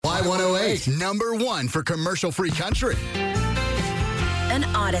Y108, number one for commercial-free country. An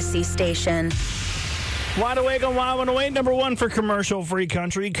Odyssey station. Wide Awake on Y108, number one for commercial-free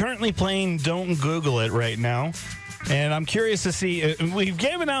country. Currently playing Don't Google It right now. And I'm curious to see, we've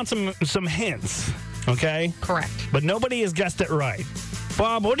given out some hints, okay? Correct. But nobody has guessed it right.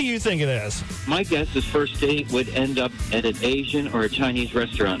 Bob, what do you think it is? My guess is first date would end up at an Asian or a Chinese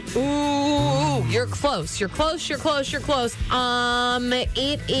restaurant. Ooh, you're close. You're close. It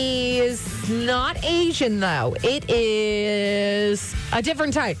is not Asian, though. It is a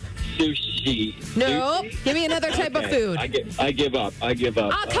different type. Sushi. No, Sushi? give me another type of food. I give up.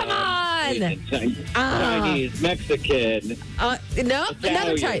 Oh, come on. Asian, Chinese, Mexican. No, another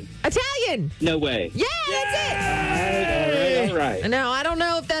Italian. type. Italian. No way. Yeah, that's All right. it. Now, I don't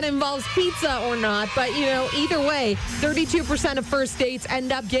know if that involves pizza or not, but, either way, 32% of first dates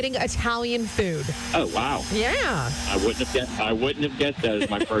end up getting Italian food. Oh, wow. Yeah. I wouldn't have guessed that as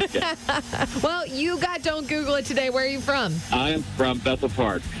my first guess. Well, you got Don't Google It today. Where are you from? I am from Bethel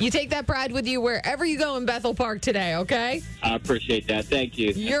Park. You take that pride with you wherever you go in Bethel Park today, okay? I appreciate that. Thank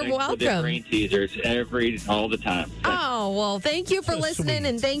you. You're Thanks welcome. For the green teasers all the time. Oh, well, thank you for listening,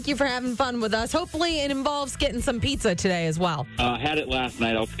 and thank you for having fun with us. Hopefully it involves getting some pizza today as well. Had it last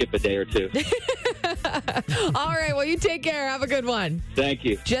night. I'll skip a day or two. All right, well, you take care. Have a good one. Thank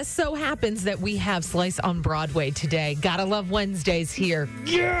you. Just so happens that we have Slice on Broadway today. Gotta love Wednesdays here.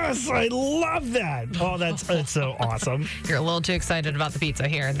 Yes, I love that. Oh, that's so awesome. You're a little too excited about the pizza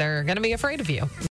here. They're going to be afraid of you.